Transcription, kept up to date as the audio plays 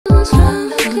Hi,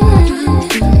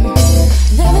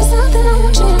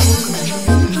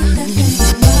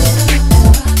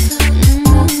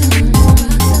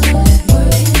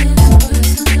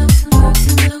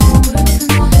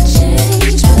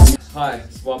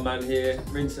 it's Oneman here,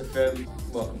 Rinse FM.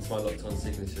 Welcome to my Locked On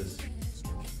Signatures.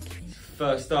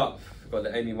 First up, we've got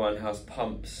the Amy Winehouse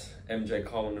Pumps, MJ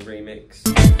Cole on the remix.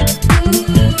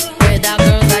 Without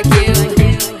girls like you.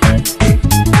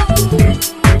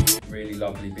 Really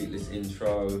lovely beatless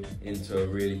intro into a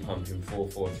really pumping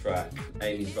 4/4 track.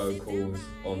 Amy's vocals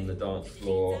on the dance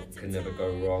floor can never go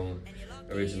wrong.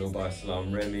 Original by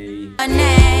Salam Remy. And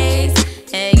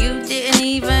you didn't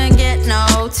even get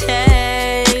no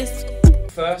taste.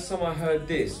 First time I heard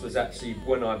this was actually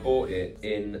when I bought it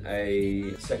in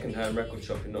a second-hand record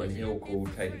shop in Notting Hill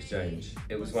called Tape Exchange.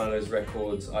 It was one of those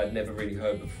records I'd never really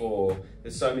heard before.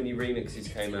 There's so many remixes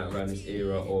came out around this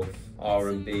era of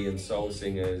R&B and soul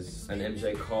singers, and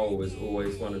MJ Cole was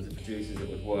always one of the producers that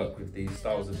would work with these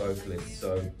styles of vocalists.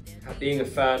 So being a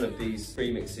fan of these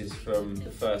remixes from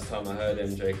the first time I heard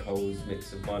MJ Cole's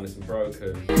mix of Minus and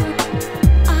Broken.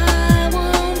 I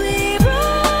won't be broken.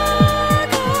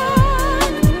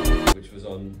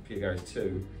 On Pure Garage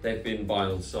 2, they've been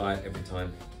buying on site every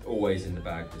time, always in the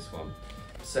bag, this one.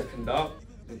 Second up,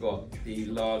 we've got the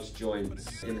Large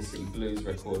Joints Inner City Blues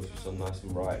record, which is on Nice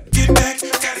and Right. Get back,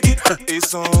 gotta get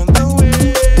it's on the way.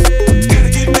 Gotta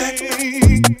get back.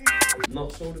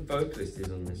 Not sure the vocalist is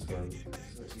on this one,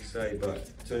 that's what you say, but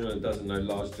to anyone that doesn't know,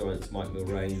 Large Joints, Mike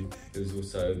Milrain, who's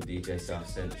also DJ South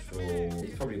Central.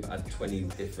 He's probably about 20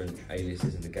 different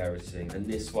A-listers in the garage scene. And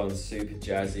this one's super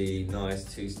jazzy, nice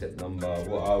two-step number,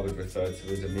 what I would refer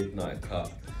to as a midnight cut.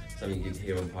 Something you'd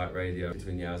hear on Pipe Radio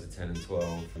between the hours of 10 and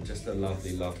 12. Just a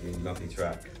lovely, lovely, lovely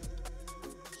track.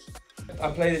 I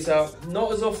play this out,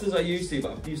 not as often as I used to,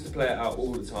 but I used to play it out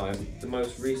all the time. The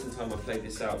most recent time I played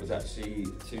this out was actually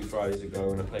 2 Fridays ago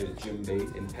when I played at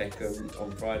Jumbi in Peckham.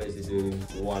 On Fridays they do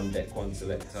one deck, one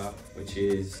selector, which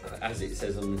is, as it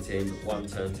says on the tin, one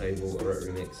turntable, a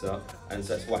rotary mixer, and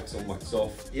so it's wax on, wax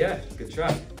off. Yeah, good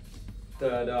track.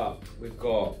 Third up, we've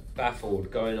got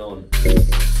Baffled, Going On.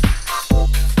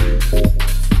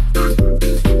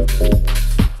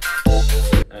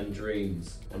 And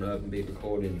Dreams on Urban Beat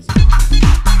Recordings.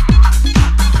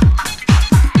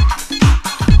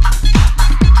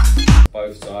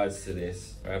 Both sides to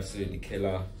this are absolutely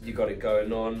killer. You Got It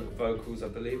Going On, vocals I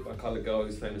believe by Colour Girl,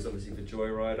 who's famous obviously for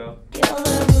Joyrider.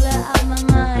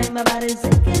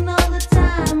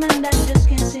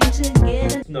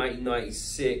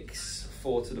 1996,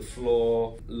 4 to the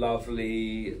Floor,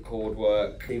 lovely chord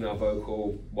work, female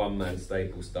vocal, one-man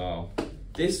staple style.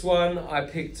 This one I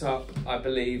picked up, I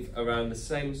believe, around the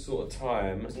same sort of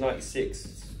time. It was 96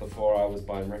 before I was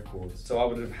buying records. So I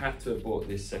would have had to have bought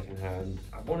this secondhand.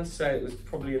 I want to say it was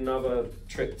probably another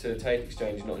trip to Tape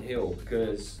Exchange in Notting Hill,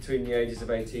 because between the ages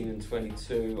of 18 and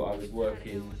 22, I was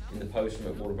working in the postroom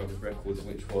at Warner Brothers Records,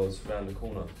 which was around the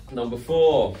corner. Number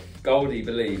 4, Goldie,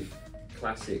 Believe.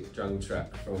 Classic jungle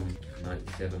track from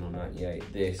 97 or 98.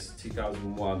 This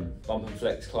 2001 Bump and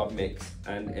Flex Club mix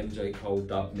and MJ Cole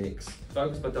dub mix.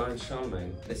 Vocals by Diane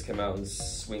Charlemagne. This came out on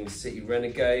Swing City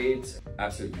Renegade.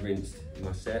 Absolutely rinsed in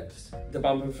my sets. The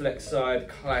Bump and Flex side,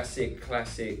 classic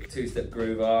two-step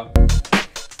groover.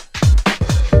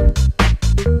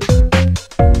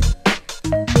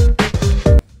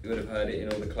 You would have heard it in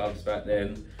all the clubs back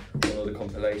then, on all the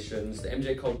compilations. The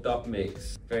MJ Cole dub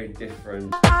mix, very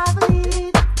different.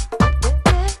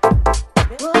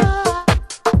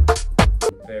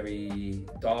 Very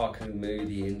dark and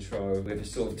moody intro with a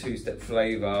sort of two-step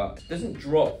flavour. Doesn't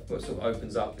drop, but sort of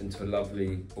opens up into a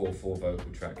lovely 4/4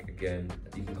 vocal track again.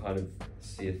 You can kind of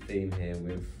see a theme here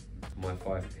with my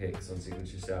 5 picks on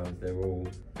Signature Sounds. They're all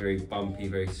very bumpy,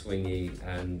 very swingy,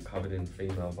 and covered in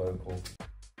female vocal.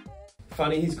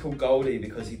 Funny he's called Goldie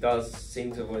because he does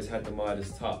seem to have always had the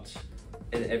Midas touch,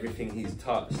 and everything he's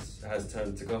touched has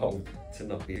turned to gold, to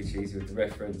not be too cheesy with the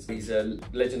reference. He's a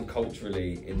legend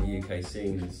culturally in the UK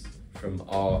scenes, from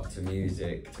art to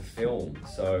music to film.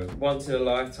 So once in a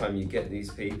lifetime you get these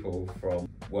people from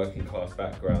working class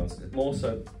backgrounds, more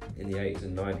so in the 80s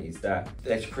and 90s, that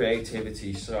their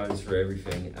creativity shines through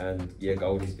everything, and yeah,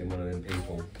 Goldie's been one of them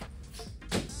people.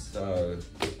 So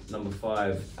number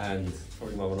 5, and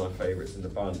probably one of my favourites in the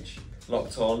bunch,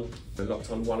 Locked On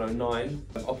 109.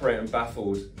 Operating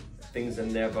Baffled, Things Are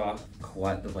Never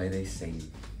Quite the Way They Seem.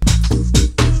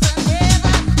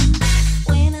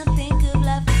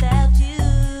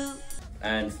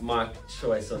 And my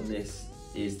choice on this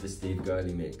is the Steve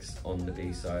Gurley mix on the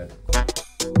B-side.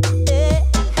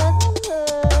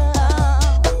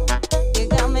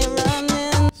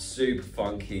 super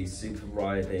funky, super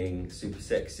riding, super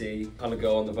sexy. Colour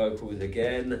Girl on the vocals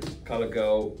again. Colour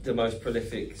Girl, the most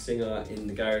prolific singer in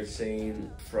the garage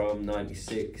scene from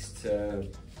 96 to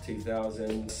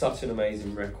 2000. Such an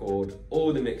amazing record.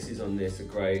 All the mixes on this are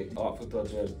great. Artful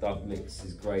Dodger dub mix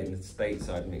is great, and the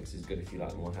stateside mix is good if you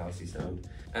like more housey sound.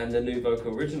 And the new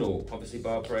vocal original, obviously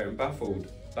by Operator and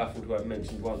Baffled. Baffled, who I've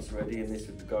mentioned once already, and this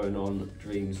with the Going On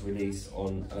Dreams release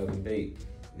on Urban Beat.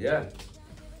 Yeah.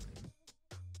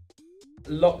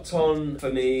 Locked On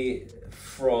for me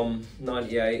from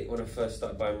 98 when I first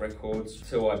started buying records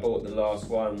till I bought the last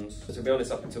ones. To be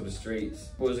honest, Up Until the Streets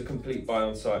was a complete buy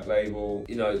on site label.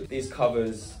 You know, these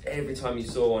covers, every time you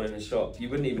saw one in a shop, you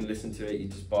wouldn't even listen to it, you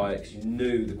just buy it because you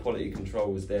knew the quality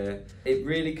control was there. It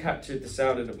really captured the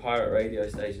sound of the pirate radio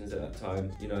stations at that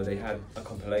time. You know, they had a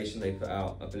compilation they put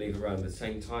out, I believe around the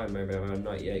same time, maybe around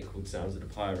 98, called Sounds of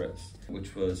the Pirates,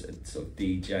 which was a sort of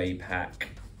DJ pack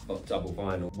of double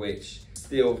vinyl, which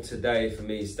still today for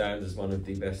me stands as one of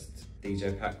the best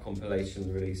DJ pack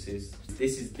compilation releases.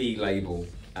 This is the label,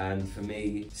 and for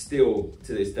me still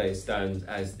to this day stands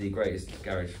as the greatest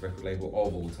garage record label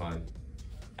of all time,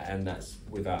 and that's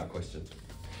without a question.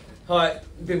 Hi,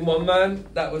 been Oneman.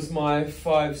 That was my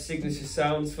 5 signature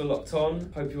sounds for Locked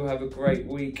On. Hope you all have a great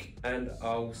week, and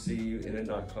I'll see you in a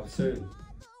nightclub soon.